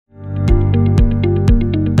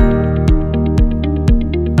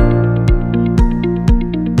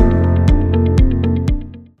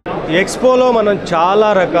ఎక్స్పోలో మనం చాలా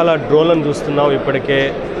రకాల డ్రోన్లను చూస్తున్నాం ఇప్పటికే.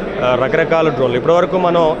 రకరకాల డ్రోన్లు ఇప్పటివరకు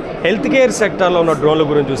మనం హెల్త్ కేర్ సెక్టార్లో ఉన్న డ్రోన్ల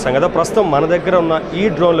గురించి చూస్తాం కదా. ప్రస్తుతం మన దగ్గర ఉన్న ఈ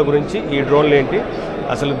డ్రోన్ల గురించి, ఈ డ్రోన్లు ఏంటి,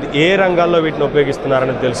 అసలు ఏ రంగాల్లో వీటిని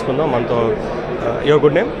ఉపయోగిస్తున్నారని తెలుసుకుందాం. మనతో your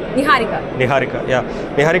good name? Niharika.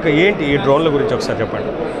 Niharika, ఏంటి ఈ డ్రోన్ల గురించి ఒకసారి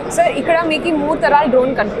చెప్పండి. సార్, ఇక్కడ మీకు 3 తరాల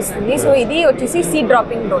డ్రోన్ కనిపిస్తుంది. సో ఇది వచ్చేసి సీడ్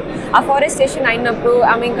డ్రాపింగ్ డ్రోన్. ఆ ఫారెస్టేషన్ అయినప్పుడు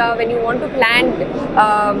ఇంకా when you want to plant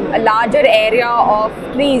larger area of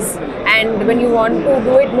trees and when you want to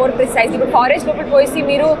do it more precise. ఇప్పుడు ఫారెస్ట్ లోపల పోయి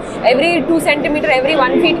మీరు ఎవ్రీ 2 సెంటీమీటర్ ఎవ్రీ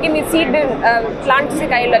 1 ఫీట్కి మీరు సీడ్ ప్లాంట్ చేసే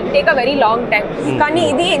take a very long time. కానీ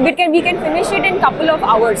ఇది we can finish it in couple of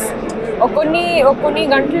hours. కొన్ని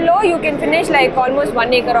గంటల్లో you can finish like almost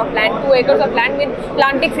 1 acre of land, 2 acres of land మీరు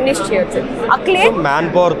ప్లాంటింగ్ ఫినిష్ చేయొచ్చు. అట్లే man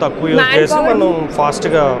power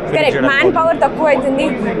తక్కువ అవుతుంది,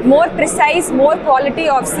 more precise, more quality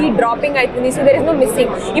of seed dropping అవుతుంది. So there is no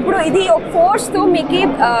missing. ఇప్పుడు ఇది ఒక ఫోర్స్తో మీకు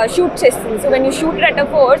షూట్ చేస్తుంది. So when you shoot at a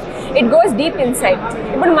force it goes deep inside.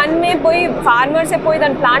 ఇప్పుడు మనమే పోయి ఫార్మర్సే పోయి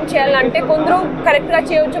దాన్ని ప్లాంట్ చేయాలంటే కొందరు కరెక్ట్గా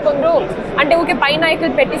చేయవచ్చు, కొందరు అంటే ఓకే పైన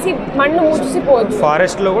ఐకులు పెట్టేసి మన్ను మూసిపోవచ్చు.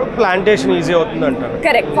 ఫారెస్ట్ లో కూడా ప్లాంటేషన్ ఈజీ అవుతుంది అంటారు.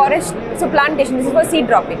 Correct, forest so plantation this is for seed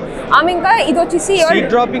dropping. ఇంకా ఇది వచ్చేసి సీడ్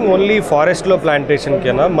డ్రాపింగ్ ఓన్లీ ఫారెస్ట్ లో ప్లాంటేషన్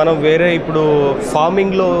కేనా? మనం వేరే ఇప్పుడు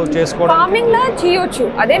ఫార్మింగ్ లో చేసుకోవడం, ఫార్మింగ్ లో చేయొచ్చు.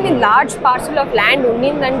 అదే మీ large parcel of land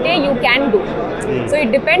ఉండిందంటే you can do. So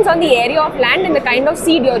it depends on the area of land and the kind of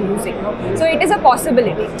seed you're using. So it is a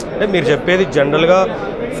possibility. అంటే మీరు చెప్పేది జనరల్ గా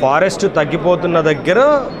ఫారెస్ట్ తగ్గిపోతున్న దగ్గర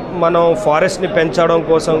మనం ఫారెస్ట్ ని పెంచడం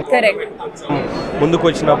కోసం ముందుకు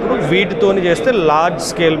వచ్చినప్పుడు వీటితోని చేస్తే లార్జ్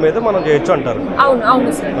స్కేల్ మీద మనం చేయొచ్చు అంటారు.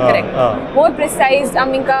 అవును సార్, కరెక్ట్. మోర్ ప్రిసైజ్,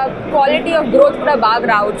 ఇంకా క్వాలిటీ ఆఫ్ గ్రోత్ కూడా బాగా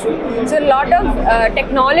రావచ్చు. So lot of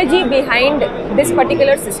technology behind this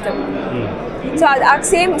particular system. So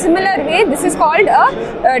similar way this is called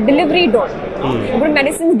delivery drone. ఇప్పుడు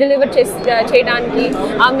మెడిసిన్స్ డెలివర్ చేయడానికి,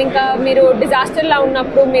 ఇంకా మీరు డిజాస్టర్లా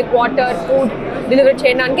ఉన్నప్పుడు మీకు వాటర్, ఫుడ్ డెలివర్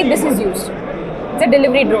చేయడానికి this is used. It's a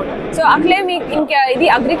delivery drone. So అట్లే మీకు ఇంకా ఇది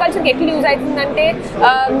అగ్రికల్చర్కి ఎట్లా యూజ్ అవుతుందంటే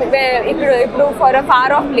ఇప్పుడు ఫర్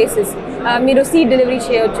ఫార్ ఆఫ్ ప్లేసెస్ మీరు సీడ్ డెలివరీ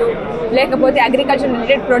చేయొచ్చు, లేకపోతే అగ్రికల్చర్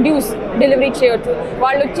రిలేటెడ్ ప్రొడ్యూస్ డెలివరీ చేయొచ్చు.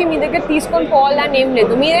 వాళ్ళు వచ్చి మీ దగ్గర తీసుకొని పోవాలని ఏం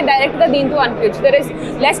లేదు, మీరే డైరెక్ట్గా దీంతో అనిపించచ్చు. There is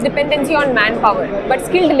less dependency on man power but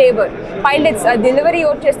skilled labour. Pilots delivery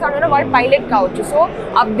ఎవరు చేస్తా ఉన్నారో వాళ్ళు పైలట్ కావచ్చు. So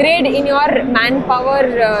upgrade in your man power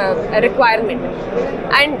requirement.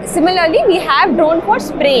 And similarly we have drone for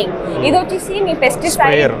spraying. ఇది వచ్చేసి మీ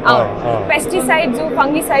పెస్టిసైడ్స్,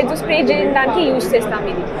 ఫంగిసైడ్స్ స్ప్రే చేయడానికి యూజ్ చేస్తాం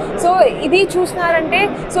ఇది. సో ఇది చూస్తున్నారంటే,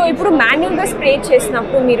 సో ఇప్పుడు మాన్యువల్గా స్ప్రే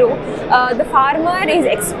చేసినప్పుడు మీరు the farmer is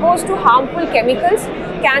expose to harmful chemicals,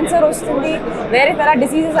 cancer వస్తుంది, వేరే తర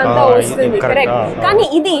డిసీజెస్ అంతా వస్తుంది. కరెక్ట్. కానీ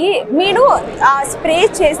ఇది మీరు స్ప్రే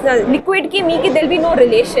చేసిన లిక్విడ్కి మీకు దెల్ బి నో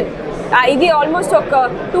రిలేషన్. ఇది ఆల్మోస్ట్ ఒక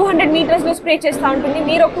 200 మీటర్స్లో స్ప్రే చేస్తూ ఉంటుంది,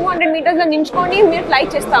 మీరు ఒక 200 మీటర్స్లో నించుకొని మీరు ఫ్లై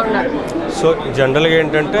చేస్తూ ఉన్నారు. సో జనరల్గా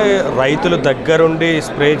ఏంటంటే రైతులు దగ్గరుండి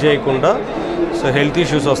స్ప్రే చేయకుండా సో హెల్త్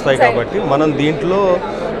ఇష్యూస్ వస్తాయి కాబట్టి మనం దీంట్లో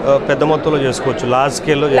పెద్ద మొత్తంలో చేసుకోవచ్చు, లార్జ్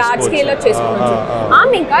స్కేల్లో చేసుకోవచ్చు.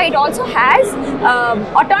 ఇంకా it also has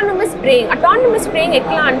autonomous spraying. Autonomous spraying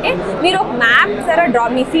ఎట్లా అంటే మీరు ఒక మ్యాప్ ధర డ్రా,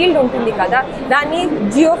 మీ ఫీల్డ్ ఉంటుంది కదా దాన్ని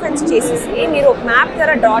జియో ఫెన్స్ చేసేసి మీరు ఒక మ్యాప్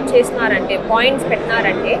ధర డ్రా చేసినారంటే, పాయింట్స్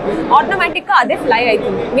పెట్టినారంటే ఆటోమేటిక్గా అదే ఫ్లై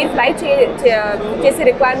అవుతుంది, మీరు ఫ్లై చేసే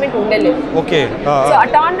రిక్వైర్మెంట్ ఉండలేదు. So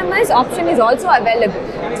autonomous option is also available.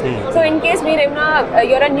 So in case మీరు ఏమైనా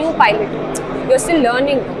you're a new pilot, you're still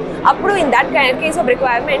learning, apro in that case of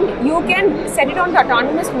requirement you can set it on the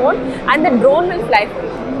autonomous mode and the drone will fly for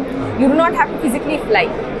you. You do not have to physically fly,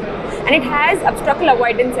 and it has obstacle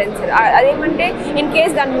avoidance sensor. Ademante in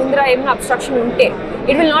case dan mundra emna obstruction unte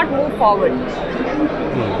it will not move forward.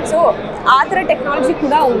 So athara technology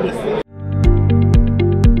kuda undi.